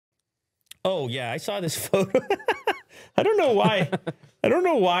Oh yeah, I saw this photo. I don't know why. I don't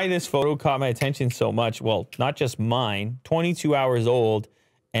know why this photo caught my attention so much. Well, not just mine. 22 hours old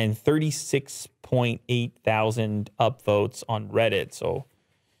and 36.8 thousand upvotes on Reddit. So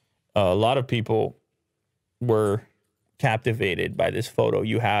a lot of people were captivated by this photo.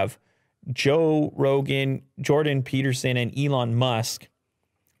 You have Joe Rogan, Jordan Peterson, and Elon Musk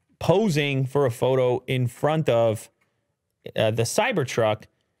posing for a photo in front of the Cybertruck.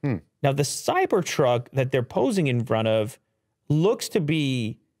 Now, the Cybertruck that they're posing in front of looks to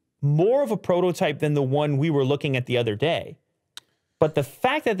be more of a prototype than the one we were looking at the other day. But the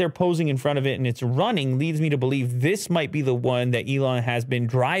fact that they're posing in front of it and it's running leads me to believe this might be the one that Elon has been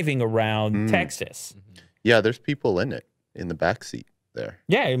driving around Texas. Yeah, there's people in it, in the back seat there.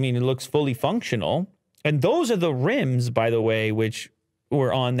 Yeah, I mean, it looks fully functional. And those are the rims, by the way, which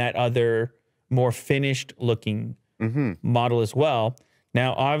were on that other more finished looking model as well.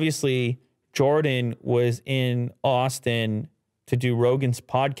 Now, obviously, Jordan was in Austin to do Rogan's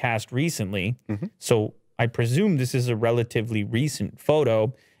podcast recently. So I presume this is a relatively recent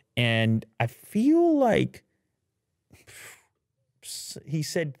photo. And I feel like he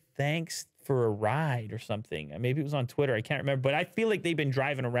said, thanks for a ride or something. Maybe it was on Twitter. I can't remember. But I feel like they've been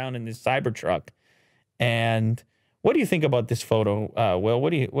driving around in this Cybertruck. And what do you think about this photo? Will, where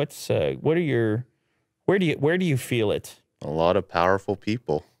do you feel it? A lot of powerful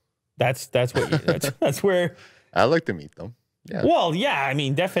people. That's where I like to meet them. Yeah. Well, yeah, I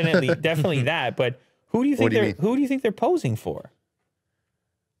mean, definitely that. But who do you think they're posing for?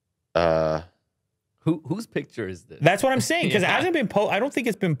 Whose picture is this? That's what I'm saying, because it hasn't been I don't think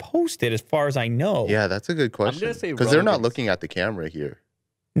it's been posted as far as I know. Yeah, that's a good question. I'm gonna say because they're not looking at the camera here.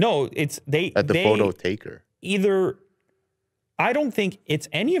 No, it's the photo taker. Either. I don't think it's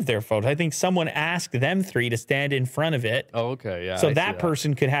any of their photos. I think someone asked them three to stand in front of it. Oh, okay, yeah. So that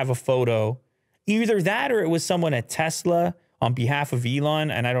person could have a photo. Either that or it was someone at Tesla on behalf of Elon,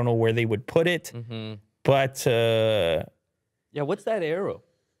 and I don't know where they would put it. But yeah, what's that arrow?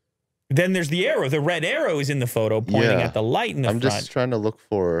 Then there's the arrow. The red arrow is in the photo pointing at the light in the front. I'm just trying to look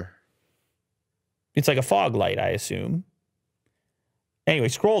for... It's like a fog light, I assume. Anyway,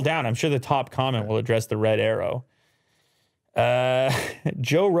 scroll down. I'm sure the top comment will address the red arrow.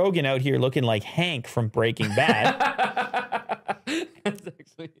 Joe Rogan out here looking like Hank from Breaking Bad.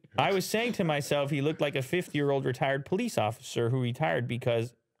 I was saying to myself, he looked like a 50-year-old retired police officer who retired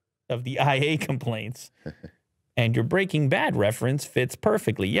because of the IA complaints. And your Breaking Bad reference fits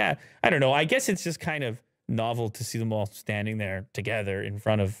perfectly. Yeah, I don't know. I guess it's just kind of novel to see them all standing there together in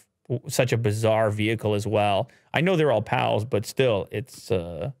front of such a bizarre vehicle as well. I know they're all pals, but still, it's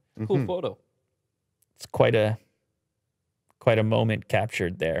cool photo. It's quite a moment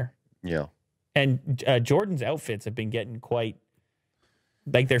captured there. Yeah. And Jordan's outfits have been getting quite,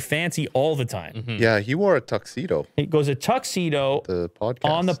 like, they're fancy all the time. Yeah, he wore a tuxedo. It goes a tuxedo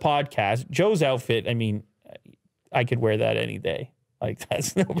on the podcast. Joe's outfit, I mean, I could wear that any day. Like,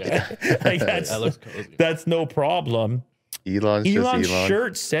 that's no, that looks cozy. That's no problem. Elon's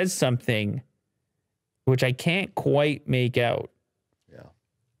shirt says something, which I can't quite make out.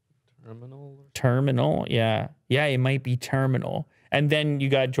 Terminal, yeah. Yeah, it might be terminal. And then you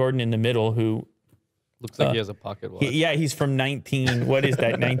got Jordan in the middle who... Looks like he has a pocket watch. Yeah, he's from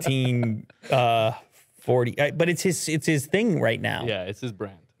 1940. But it's his thing right now. Yeah, it's his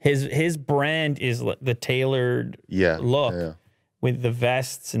brand. His brand is the tailored look with the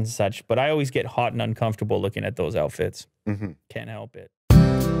vests and such. But I always get hot and uncomfortable looking at those outfits. Can't help it.